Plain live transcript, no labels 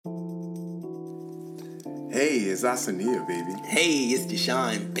Hey, it's Asania, baby. Hey, it's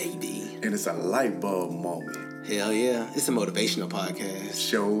Deshaun, baby. And it's a light bulb moment. Hell yeah. It's a motivational podcast.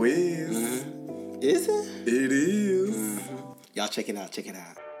 Show is. Mm-hmm. Is it? It is. Mm-hmm. Y'all check it out.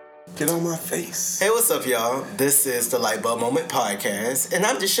 Get on my face. Hey, what's up, y'all? This is the Light Bulb Moment podcast, and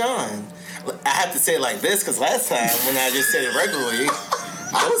I'm Deshaun. I have to say it like this because last time when I just said it regularly,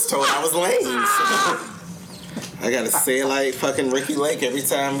 I was told I was lame. So I gotta say it like fucking Ricky Lake every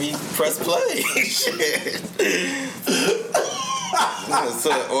time we press play. Shit. So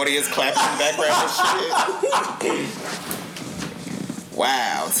the audience clapping in the background and shit.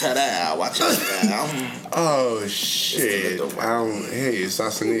 Wow, ta-da, watch out now. Oh, shit. Hey, it's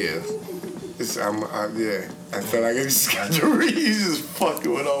Asania. I feel like I just got to read. He's just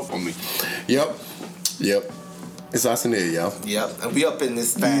fucking it off on me. Yep. It's Asania, y'all. Yep, and we up in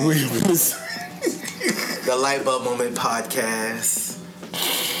this thing. The Light Bulb Moment podcast.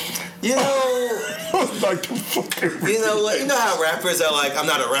 You know, like the fucking you know what? You know how rappers are like, I'm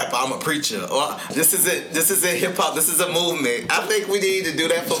not a rapper, I'm a preacher. Or this isn't hip hop, this is a movement. I think we need to do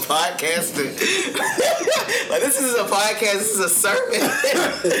that for podcasting. Like, this is a podcast, this is a sermon.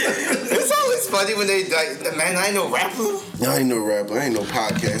 It's always funny when they like, man, I ain't no rapper. I ain't no rapper, I ain't no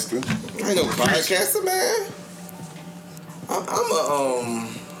podcaster. I ain't no podcaster, man. I'm a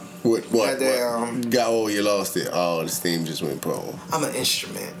What? Goddamn. You lost it. Oh, the steam just went prone. I'm an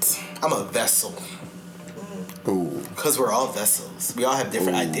instrument. I'm a vessel. Ooh. Because we're all vessels. We all have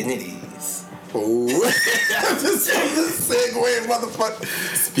different identities. Ooh. This segue, motherfucker.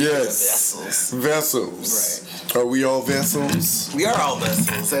 Yes. Vessels. Right. Are we all vessels? We are all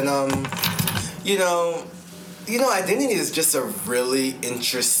vessels. And, you know, identity is just a really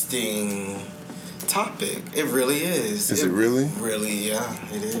interesting topic. It really is. Is it really? Really, yeah,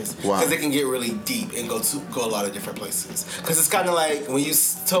 it is. Why? Because it can get really deep and go a lot of different places. Because it's kind of like when you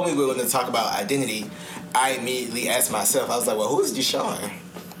told me we were going to talk about identity, I immediately asked myself, I was like, well, who is Deshaun?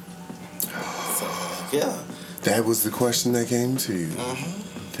 So, yeah. That was the question that came to you.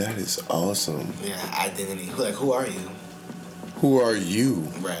 Mm-hmm. That is awesome. Yeah, identity. Like, who are you? Who are you?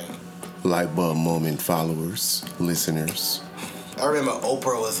 Right. Light bulb moment followers, listeners. I remember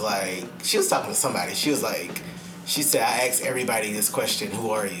Oprah was like, she was talking to somebody. She was like, she said, I asked everybody this question, who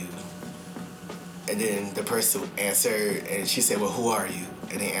are you? And then the person answered, and she said, well, who are you?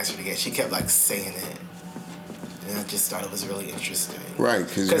 And they answered again. She kept like saying it. And I just thought it was really interesting. Right.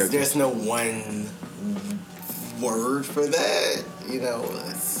 Because there's no one word for that, you know.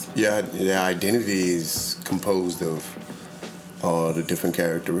 Yeah, identity is composed of all the different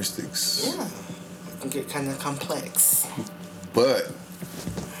characteristics. Yeah, it can get kind of complex. But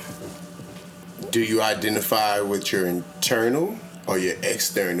do you identify with your internal or your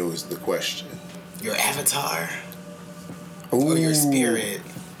external is the question? Your avatar. Ooh. Or your spirit.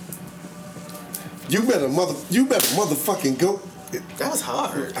 You better motherfucking go. That was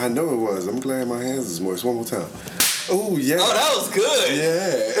hard. I know it was. I'm glad my hands is moist. One more time. Oh, yeah. Oh, that was good.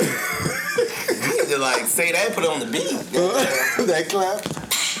 Yeah. You need to like say that and put it on the beat. That clap.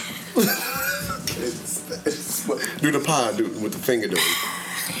 Do the pod with the finger, though.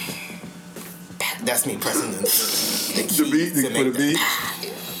 That's me pressing the key. The beat, for the beat.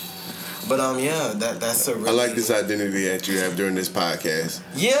 But yeah, that's a really... I like this identity that you have during this podcast.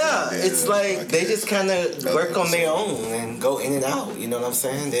 Yeah, it's like they just kind of work on their own and go in and out. You know what I'm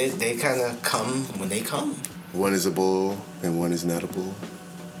saying? They kind of come when they come. One is a bull and one is not a bull.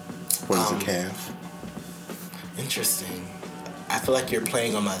 One is a calf. Interesting. I feel like you're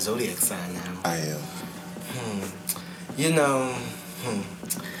playing on my zodiac sign now. I am. You know,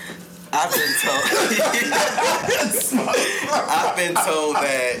 I've been told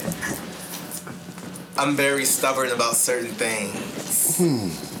that I'm very stubborn about certain things.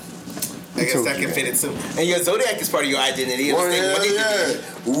 I guess that can fit into. And your zodiac is part of your identity.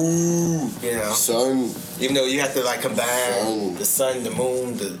 Ooh. You know, sun. Even though you have to like combine sun. the sun, the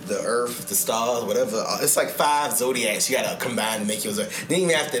moon, the earth, the stars, whatever. It's like 5 zodiacs you gotta combine to make your zodiac. Then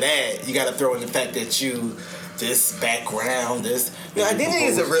even after that, you gotta throw in the fact that you. This background, this identity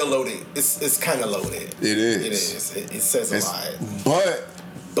is a real loaded. It's kind of loaded. It is. It is. It says a lot.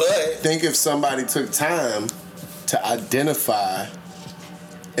 But think if somebody took time to identify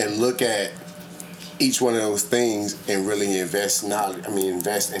and look at each one of those things and really invest knowledge.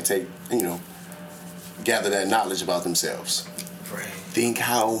 Invest and take, gather that knowledge about themselves. Right. Think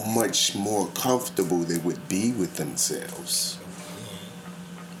how much more comfortable they would be with themselves.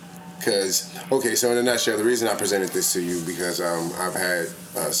 Because, okay, so in a nutshell, the reason I presented this to you because I've had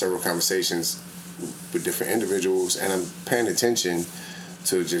several conversations with different individuals, and I'm paying attention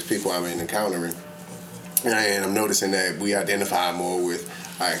to just people I've been encountering. And I'm noticing that we identify more with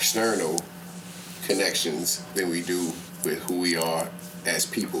our external connections than we do with who we are as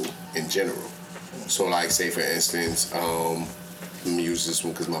people in general. So, like, say for instance, let me use this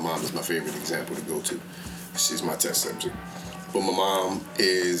one because my mom is my favorite example to go to. She's my test subject. But my mom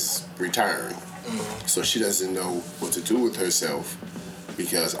is retiring, so she doesn't know what to do with herself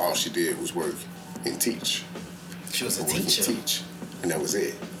because all she did was work and teach. She was a teacher. Teach, and that was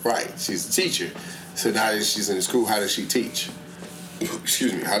it. Right, she's a teacher. So now that she's in the school, how does she teach?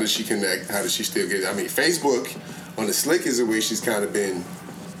 Excuse me. How does she connect? How does she still get? I mean, Facebook on the slick is the way she's kind of been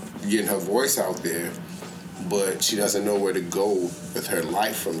getting her voice out there, but she doesn't know where to go with her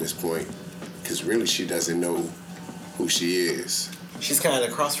life from this point because really she doesn't know who she is. She's kind of at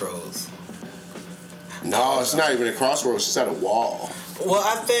a crossroads. No, it's not even a crossroads. She's at a wall. Well,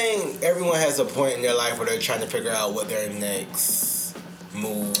 I think everyone has a point in their life where they're trying to figure out what their next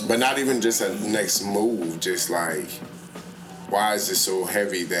move. But not even just a next move, just like, why is it so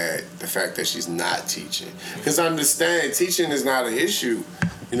heavy that the fact that she's not teaching? Because I understand teaching is not an issue.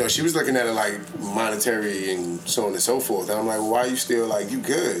 You know, she was looking at it like monetary and so on and so forth. And I'm like, well, why are you still like, you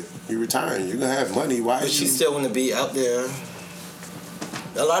good? You retiring. You're going to have money. Why? But she still want to be out there.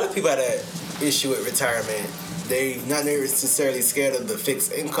 A lot of people have that issue with retirement. They not necessarily scared of the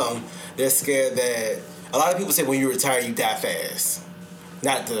fixed income. They're scared that a lot of people say when you retire, you die fast.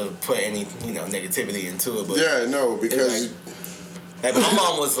 Not to put any, negativity into it, but yeah, no, because like my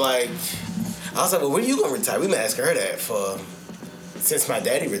mom was like, I was like, well, when are you gonna retire? We've been asking her that since my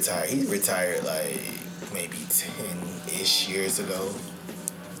daddy retired. He retired like maybe 10-ish years ago,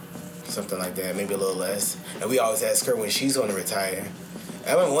 something like that, maybe a little less. And we always ask her when she's gonna retire.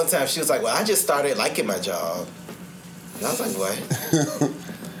 I remember one time she was like, well, I just started liking my job. And I was like, what?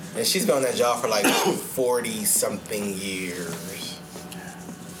 And she's been on that job for like 40-something years.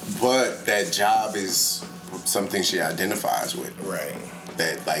 But that job is something she identifies with. Right.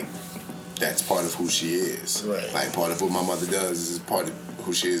 That's part of who she is. Right. Like, part of what my mother does is part of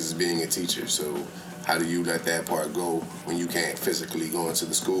who she is being a teacher. So how do you let that part go when you can't physically go into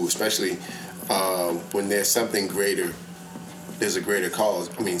the school, especially when there's something greater, there's a greater cause.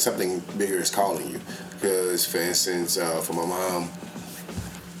 I mean, something bigger is calling you. Because, for instance, for my mom,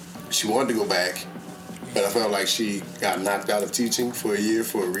 she wanted to go back, but I felt like she got knocked out of teaching for a year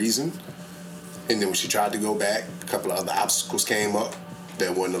for a reason. And then when she tried to go back, a couple of other obstacles came up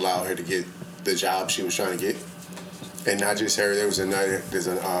that wouldn't allow her to get the job she was trying to get. And not just her, there's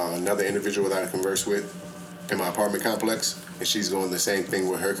another individual that I converse with in my apartment complex, and she's going the same thing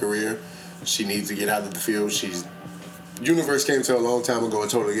with her career. She needs to get out of the field. Universe came to her a long time ago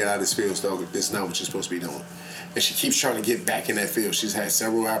and told her to get out of this field, so this is not what you're supposed to be doing. And she keeps trying to get back in that field. She's had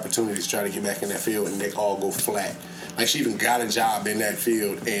several opportunities to try to get back in that field, and they all go flat. Like, she even got a job in that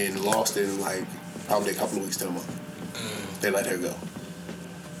field and lost it in, like, probably a couple of weeks to a month. They let her go.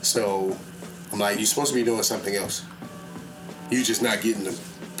 So, I'm like, you're supposed to be doing something else. You're just not getting the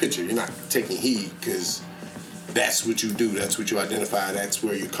picture. You're not taking heed, because that's what you do. That's what you identify. That's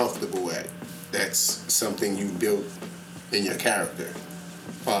where you're comfortable at. That's something you built in your character.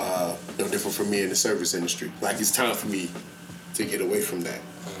 No different from me in the service industry. Like, it's time for me to get away from that.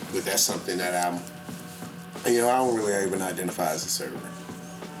 But that's something that I don't really even identify as a server.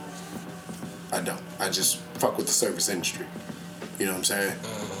 I don't. I just fuck with the service industry. You know what I'm saying?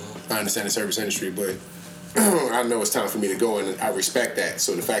 I understand the service industry, but I know it's time for me to go, and I respect that.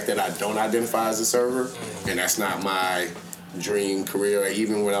 So the fact that I don't identify as a server, and that's not my dream career,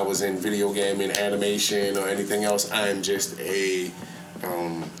 even when I was in video gaming, animation, or anything else, I'm just a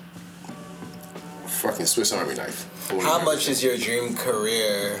fucking Swiss Army knife. How much is your dream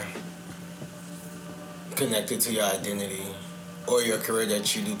career connected to your identity? Or your career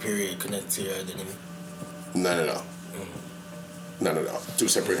that you do, period, connected to your identity? None at all. None at all. Two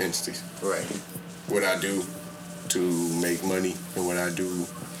separate entities. Right. What I do to make money and what I do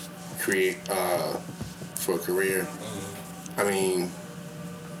create for a career. I mean,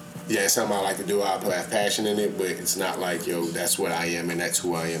 yeah, it's something I like to do. I have passion in it, but it's not like, that's what I am and that's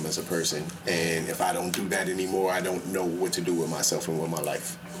who I am as a person. And if I don't do that anymore, I don't know what to do with myself and with my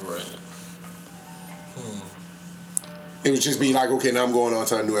life. Right. It would just be like, okay, now I'm going on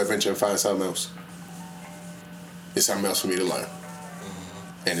to a new adventure and find something else. It's something else for me to learn.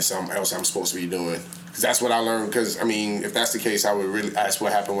 And it's something else I'm supposed to be doing. Because that's what I learned. Because, I mean, if that's the case, I would really ask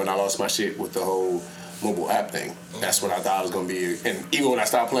what happened when I lost my shit with the whole mobile app thing. That's what I thought I was going to be. And even when I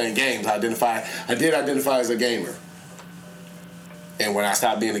started playing games, I did identify as a gamer. And when I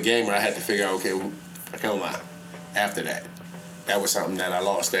stopped being a gamer, I had to figure out, okay, what am I after that? That was something that I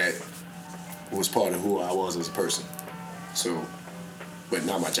lost that was part of who I was as a person. So, but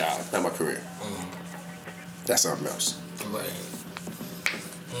not my job, not my career. That's something else. Right.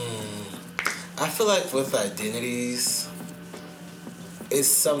 I feel like with identities, it's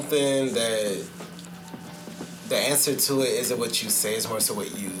something that the answer to it isn't what you say, it's more so what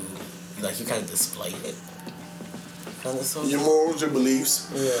you kind of display it. Kind of so. Your morals, your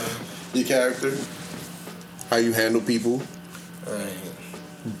beliefs, your character, how you handle people. Right.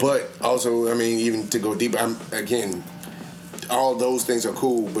 But also, I mean, even to go deeper, again, all those things are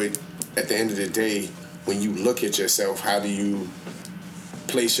cool, but at the end of the day, when you look at yourself, how do you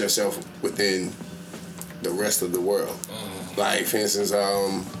place yourself within the rest of the world? Like, for instance,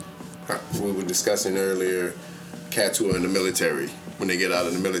 we were discussing earlier, cats who are in the military, when they get out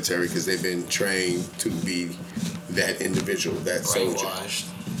of the military, because they've been trained to be that individual, that soldier. Brainwashed.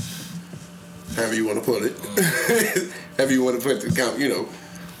 However you want to put it. However you want to put it,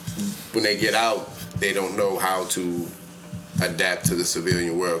 when they get out, they don't know how to adapt to the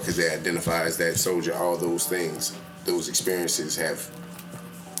civilian world because they identify as that soldier. All those things, those experiences have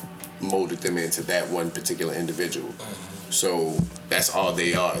molded them into that one particular individual. So that's all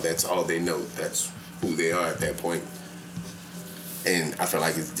they are. That's all they know. That's who they are at that point. And I feel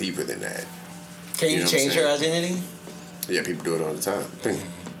like it's deeper than that. Can you change your identity? Yeah, people do it all the time.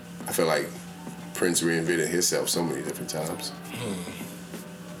 I feel like Prince reinvented himself so many different times.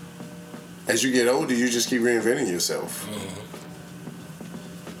 As you get older, you just keep reinventing yourself.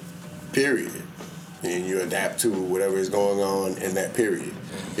 Period. And you adapt to whatever is going on in that period.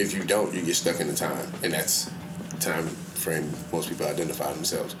 If you don't, you get stuck in the time. And that's the time frame most people identify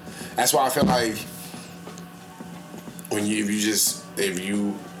themselves. That's why I feel like if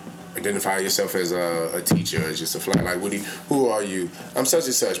you identify yourself as a teacher, as just a fly, like, who are you? I'm such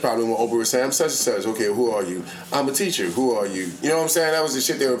and such. Probably when Oprah would say, I'm such and such. Okay, who are you? I'm a teacher. Who are you? You know what I'm saying? That was the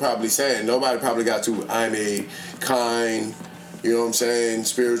shit they were probably saying. Nobody probably got to, I'm a kind, you know what I'm saying,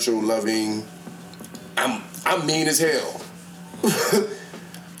 spiritual, loving. I'm mean as hell.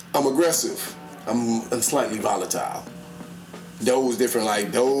 I'm aggressive. I'm slightly volatile. Those different,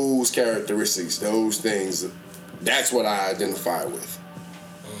 like, those characteristics, those things, that's what I identify with.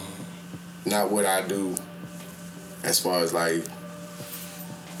 Not what I do as far as, like,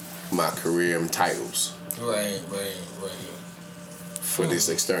 my career and titles. Right. For this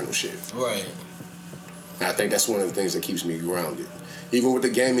external shit. Right. And I think that's one of the things that keeps me grounded. Even with the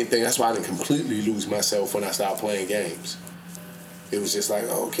gaming thing, that's why I didn't completely lose myself when I started playing games. It was just like,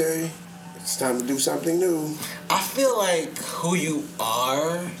 okay, it's time to do something new. I feel like who you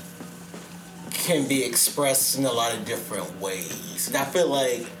are can be expressed in a lot of different ways. And I feel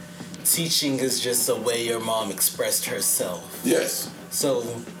like teaching is just a way your mom expressed herself. Yes. So...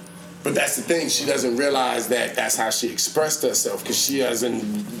 But that's the thing. She doesn't realize that that's how she expressed herself because she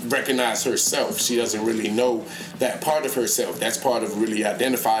doesn't recognize herself. She doesn't really know that part of herself. That's part of really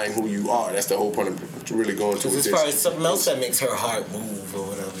identifying who you are. That's the whole point of really going to it. It's probably something else that makes her heart move or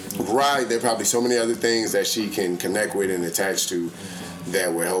whatever. Right. There are probably so many other things that she can connect with and attach to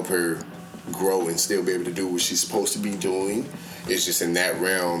that will help her grow and still be able to do what she's supposed to be doing. It's just in that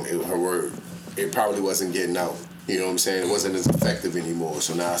realm, it probably wasn't getting out. You know what I'm saying? It wasn't as effective anymore.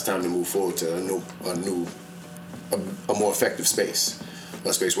 So now it's time to move forward to a more effective space.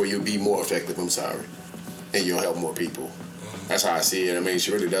 A space where you'll be more effective, and you'll help more people. That's how I see it. I mean, she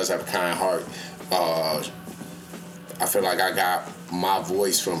really does have a kind heart. I feel like I got my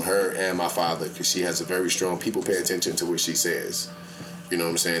voice from her and my father because she has a very strong, people pay attention to what she says. You know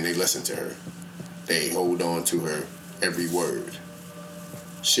what I'm saying? They listen to her. They hold on to her every word.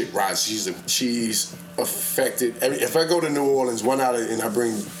 Shit, right? She's affected. If I go to New Orleans, and I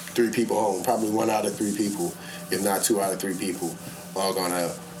bring 3 people home, probably 1 out of 3 people, if not 2 out of 3 people, are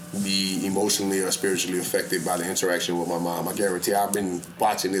gonna be emotionally or spiritually affected by the interaction with my mom. I guarantee. I've been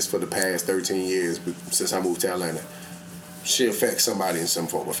watching this for the past 13 years since I moved to Atlanta. She affects somebody in some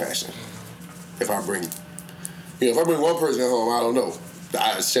form or fashion. If I bring one person home, I don't know. The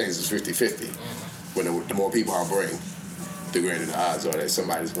odds change. It's 50-50. When the more people I bring, the greater the odds are that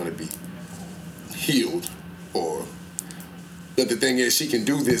somebody's going to be healed. But the thing is, she can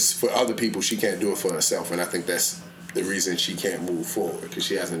do this for other people. She can't do it for herself. And I think that's the reason she can't move forward, because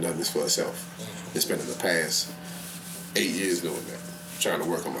she hasn't done this for herself. Been spending the past 8 years doing that, trying to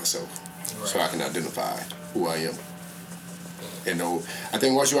work on myself, so I can identify who I am. And I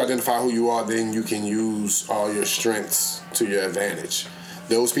think once you identify who you are, then you can use all your strengths to your advantage.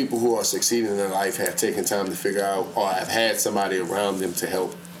 Those people who are succeeding in life have taken time to figure out, or have had somebody around them to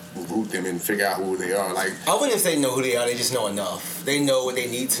help root them and figure out who they are. Like, I wouldn't say know who they are, they just know enough. They know what they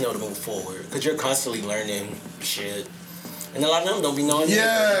need to know to move forward. Because you're constantly learning shit. And a lot of them don't be knowing anything.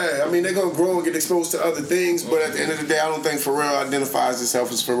 Yeah, I mean, they're going to grow and get exposed to other things, but at the end of the day, I don't think Pharrell identifies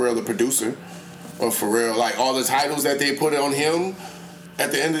himself as Pharrell the producer. Or Pharrell, like, all the titles that they put on him,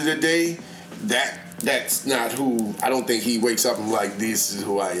 at the end of the day, that's not who. I don't think he wakes up and like, this is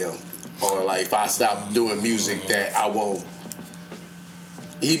who I am, or like if I stop doing music that I won't.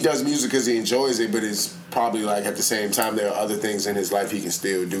 He does music because he enjoys it, but it's probably like at the same time there are other things in his life he can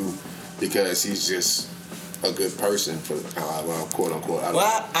still do because he's just a good person for quote unquote.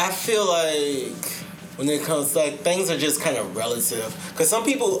 I feel like when it comes like things are just kind of relative because some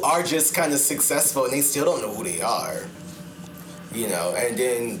people are just kind of successful and they still don't know who they are. You know, and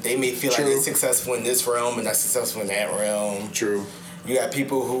then they may feel like they're successful in this realm and not successful in that realm. True. You got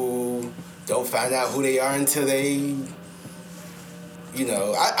people who don't find out who they are until they. You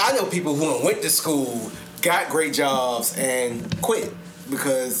know, I know people who went to school, got great jobs, and quit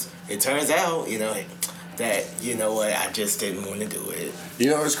because it turns out, you know, that, you know what, I just didn't want to do it. You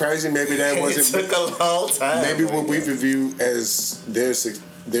know, it's crazy. Maybe that wasn't... It took a long time. Maybe what we view as their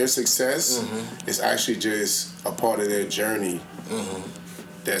success is actually just a part of their journey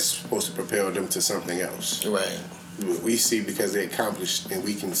that's supposed to propel them to something else. Right. We see because they accomplished, and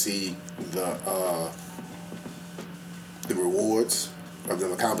we can see the rewards of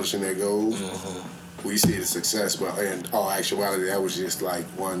them accomplishing their goals. We see the success, but in all actuality, that was just like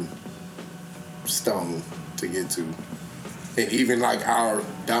one stone to get to. And even like our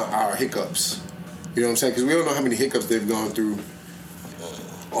hiccups, you know what I'm saying? Because we don't know how many hiccups they've gone through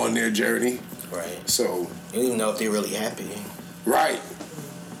on their journey. Right. So you don't even know if they're really happy. Right.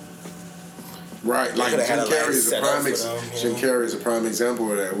 Like Jim Carrey is a prime Jim Carrey is a prime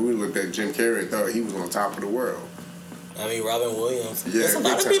example of that. We looked at Jim Carrey and thought he was on top of the world. I mean, Robin Williams. Yeah, there's a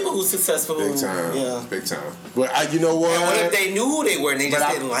lot of people who's successful. Big time. Yeah. Big time. But you know what? And what if they knew who they were and they just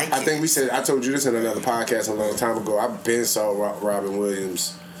didn't like it? I think I told you this in another podcast a long time ago. I've been saw Robin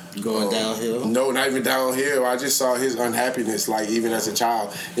Williams going downhill. No, not even downhill. I just saw his unhappiness, like even as a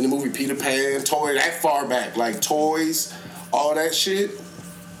child. In the movie Peter Pan, Toy, that far back, like Toys, all that shit.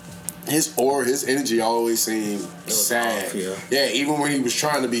 His energy always seemed sad. Off, yeah, even when he was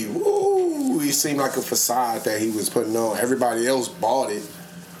trying to be woo, he seemed like a facade that he was putting on. Everybody else bought it.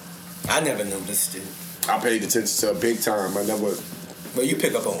 I never noticed it. I paid attention to it big time. I never. But you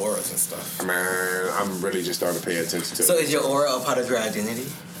pick up on auras and stuff. Man, I'm really just starting to pay attention to it. So is your aura a part of your identity?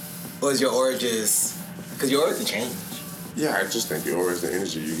 Or is your aura just... Because your aura can change. Yeah, I just think your aura is the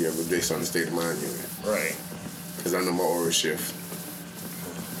energy you get based on the state of mind you're in. Right. Because I know my aura shift.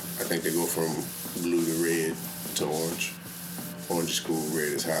 I think they go from blue to red to orange. Orange is cool,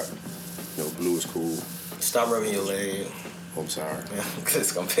 red is hot. You know, blue is cool. Stop rubbing your leg. I'm sorry. Because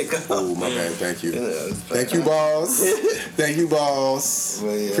it's going to pick up. Oh, my bad. Thank you. Yeah, thank you, boss. Thank you, boss.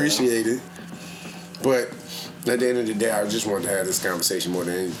 Well, yeah. Appreciate it. But at the end of the day, I just wanted to have this conversation more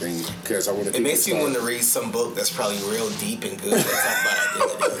than anything because I want to. It makes me want to read some book that's probably real deep and good that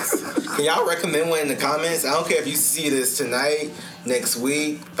talk about identities. Can y'all recommend one in the comments? I don't care if you see this tonight, next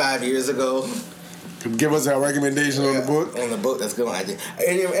week, 5 years ago. Give us our recommendation on the book. On the book that's good on identity.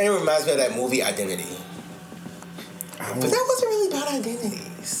 And it reminds me of that movie Identity. But that wasn't really about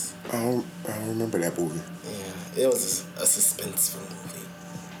identities. I don't remember that movie. Yeah, it was a suspenseful movie.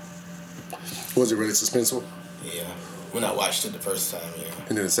 Was it really suspenseful? Yeah. When I watched it the first time, yeah.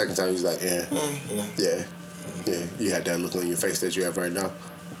 And then the second time, you was like, yeah. Yeah. Yeah. Yeah. You had that look on your face that you have right now?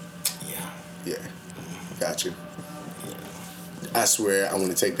 Yeah. Yeah. Got you. I swear I want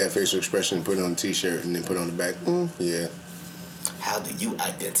to take that facial expression and put it on a t-shirt and then put it on the back. Yeah. How do you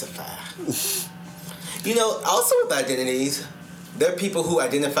identify? You know, also with identities, there are people who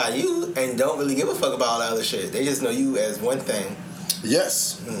identify you and don't really give a fuck about all that other shit. They just know you as one thing.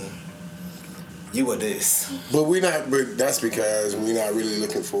 Yes. You are this. But that's because we're not really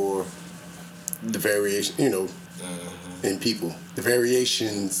looking for the variation, you know, in people. The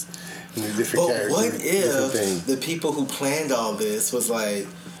variations in the different characters. But what if the people who planned all this was like,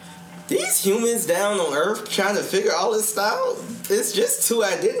 these humans down on Earth trying to figure all this out, it's just two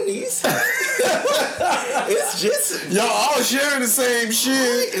identities. It's just... Y'all all sharing the same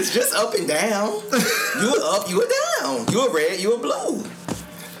shit. It's just up and down. You are up, you are down. You are red, you are blue.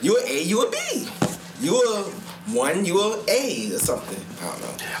 You are A, you are B. You are one, you are A or something. I don't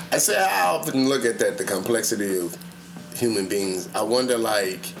know. I often look at that, the complexity of human beings. I wonder,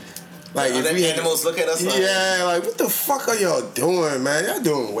 like if we animals look at us like... Yeah, like, what the fuck are y'all doing, man? Y'all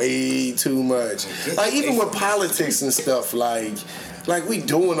doing way too much. Like, even with politics and stuff, like we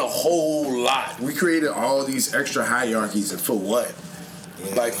doing a whole lot. We created all these extra hierarchies, and for what?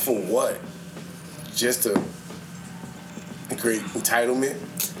 Yeah. Like, for what? Just to create entitlement?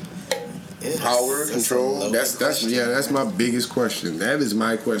 Yes. Power, control. That's my biggest question. That is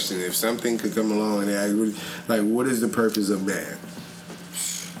my question. If something could come along and I really, like, what is the purpose of that?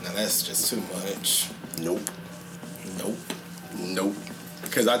 Now that's just too much. Nope.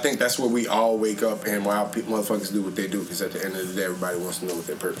 Because I think that's what we all wake up and why motherfuckers do what they do. Because at the end of the day, everybody wants to know what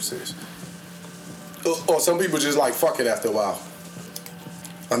their purpose is. Or some people just like, fuck it after a while.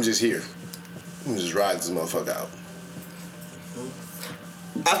 I'm just here. I'm just ride this motherfucker out.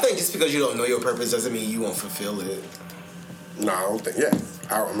 I think just because you don't know your purpose doesn't mean you won't fulfill it. No, I don't think, yeah.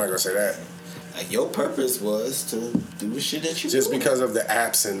 I'm not going to say that. Like, your purpose was to do the shit that you Just do. because of the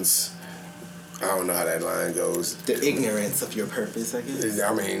absence, I don't know how that line goes. The ignorance of your purpose, I guess.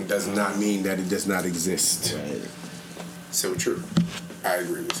 I mean, does not mean that it does not exist. Right. So true. I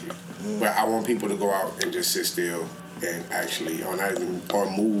agree with you. But I want people to go out and just sit still and actually, or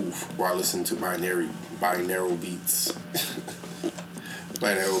move while listening to binaural beats.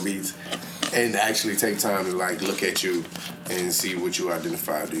 Binaural beats. And actually take time to like look at you and see what you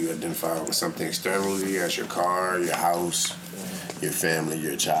identify. Do you identify with something externally as your car, your house, your family,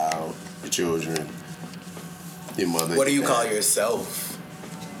 your child, your children, your mother? What do you call yourself?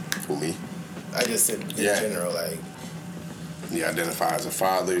 For me? I just said in general, like. Do you identify as a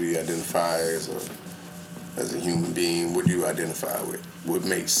father? Do you identify as a human being? What do you identify with? What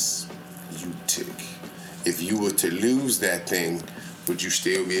makes you tick? If you were to lose that thing, would you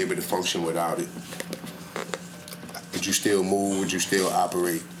still be able to function without it? Would you still move? Would you still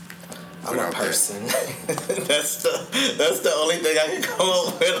operate? I'm a person. That's the only thing I can come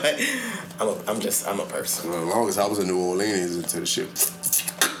up with. Like, I'm a person. Well, as long as I was in New Orleans until the ship,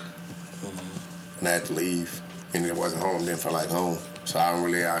 and I had to leave. And it wasn't home, didn't feel like home. So I don't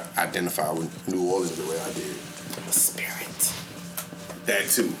really identify with New Orleans the way I did. I'm a spirit. That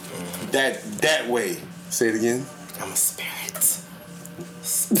too. Mm-hmm. That way. Say it again. I'm a spirit.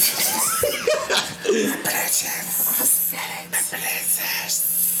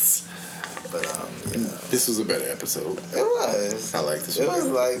 But yeah. This was a better episode. It was. I like this one. It better.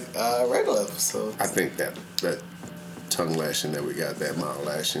 was like a regular episode. I think that tongue lashing that we got, that mouth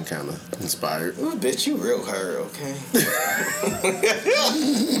lashing, kind of inspired. Ooh, bitch, you real her, okay?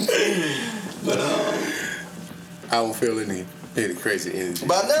 But I don't feel any crazy energy.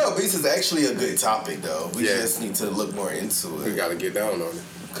 Binaural beats is actually a good topic, though. We just need to look more into it. We gotta get down on it.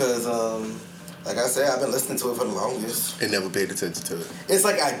 Cause like I said, I've been listening to it for the longest. And never paid attention to it. It's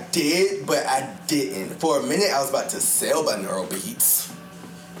like I did, but I didn't. For a minute, I was about to sell binaural beats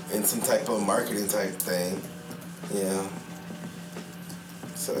in some type of marketing type thing. Yeah.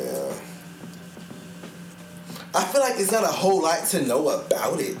 So, yeah. I feel like it's not a whole lot to know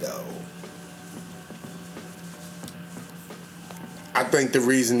about it, though. I think the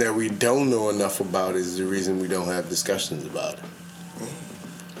reason that we don't know enough about it is the reason we don't have discussions about it.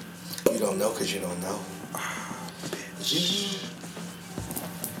 You don't know because you don't know.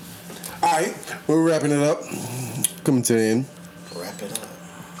 All right, we're wrapping it up. Coming to the end. Wrap it up.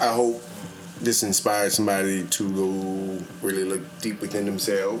 I hope this inspired somebody to go really look deep within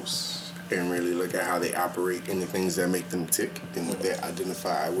themselves and really look at how they operate and the things that make them tick and what they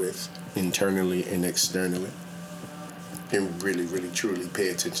identify with internally and externally. And really, really, truly pay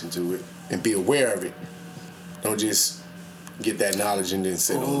attention to it and be aware of it. Don't just get that knowledge and then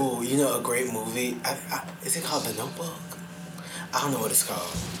sit on it. Oh, you know a great movie? Is it called The Notebook? I don't know what it's called.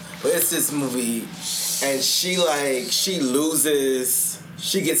 But it's this movie, and she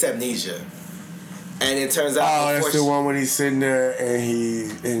gets amnesia. And it turns out... Oh, that's the one when he's sitting there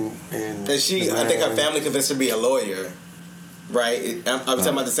and I think her family convinced her to be a lawyer. Right? I'm talking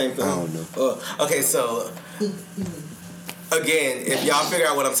about the same thing. I don't know. Okay, so... Again, if y'all figure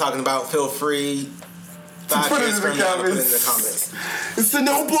out what I'm talking about, feel free. Put it in the comments. It's The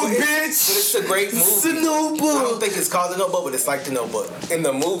Notebook, bitch. But it's a great movie. It's The Notebook. I don't think it's called The Notebook, but it's like The Notebook. In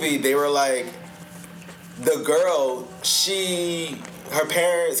the movie, they were like, the girl, her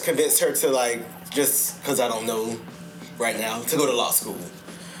parents convinced her to like, just because I don't know right now, to go to law school.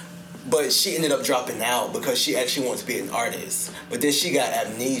 But she ended up dropping out because she actually wanted to be an artist. But then she got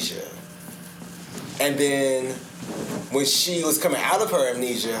amnesia. And then when she was coming out of her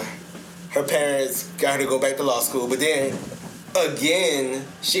amnesia, her parents got her to go back to law school. But then, again,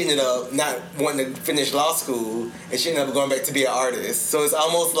 she ended up not wanting to finish law school, and she ended up going back to be an artist. So it's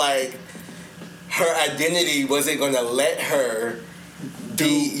almost like her identity wasn't going to let her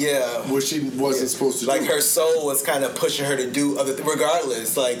be, what she wasn't supposed to do. Like, her soul was kind of pushing her to do other things.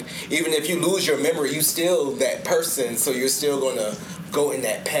 Regardless, like, even if you lose your memory, you still that person, so you're still going to go in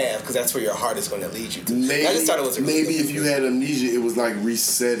that path because that's where your heart is going to lead you to. Maybe, I just thought it was a really maybe if you had amnesia, it was like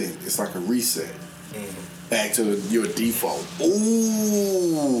resetting. It's like a reset. Back to your default.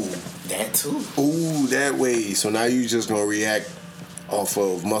 Ooh. That too. Ooh, that way. So now you just going to react off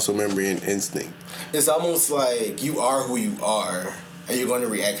of muscle memory and instinct. It's almost like you are who you are, and you're going to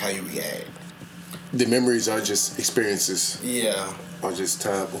react how you react. The memories are just experiences. Yeah. Or just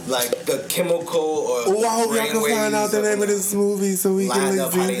time? Like the chemical or I hope y'all can find out the name of this movie so we can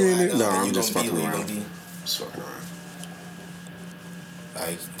look deeper in it. No, I'm just fucking around. Just fucking around.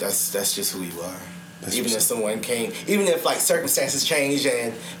 Like that's just who you are. Even if someone came, even if like circumstances change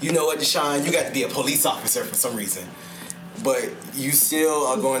and you know what, Deshaun, you got to be a police officer for some reason, but you still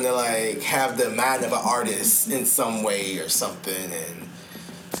are going to like have the mind of an artist in some way or something, and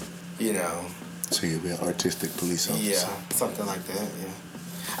you know. So you'll be an artistic police officer. Yeah, something like that. Yeah.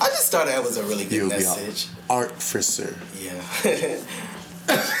 I just thought that was a really good message. Artficer. Yeah.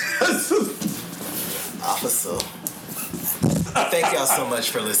 Officer. Thank y'all so much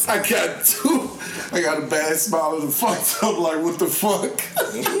for listening. I got a bad smile and fucked up like, what the fuck?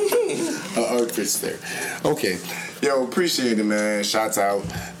 Artficer. Okay. Yo, appreciate it, man. Shouts out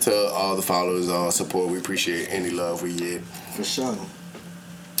to all the followers, all support. We appreciate any love we get. For sure.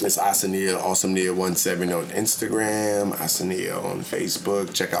 It's Awesomenia17 on Instagram, Awesomenia on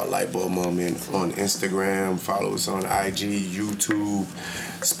Facebook. Check out Lightbulb Moment on Instagram. Follow us on IG, YouTube,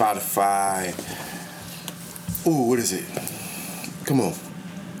 Spotify. Ooh, what is it? Come on.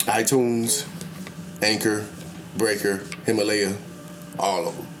 iTunes, Anchor, Breaker, Himalaya, all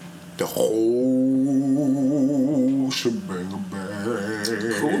of them. The whole shebang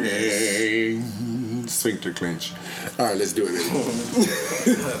bang. Sphincter clench. All right, let's do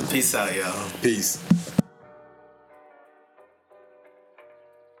it. Peace out, y'all. Peace.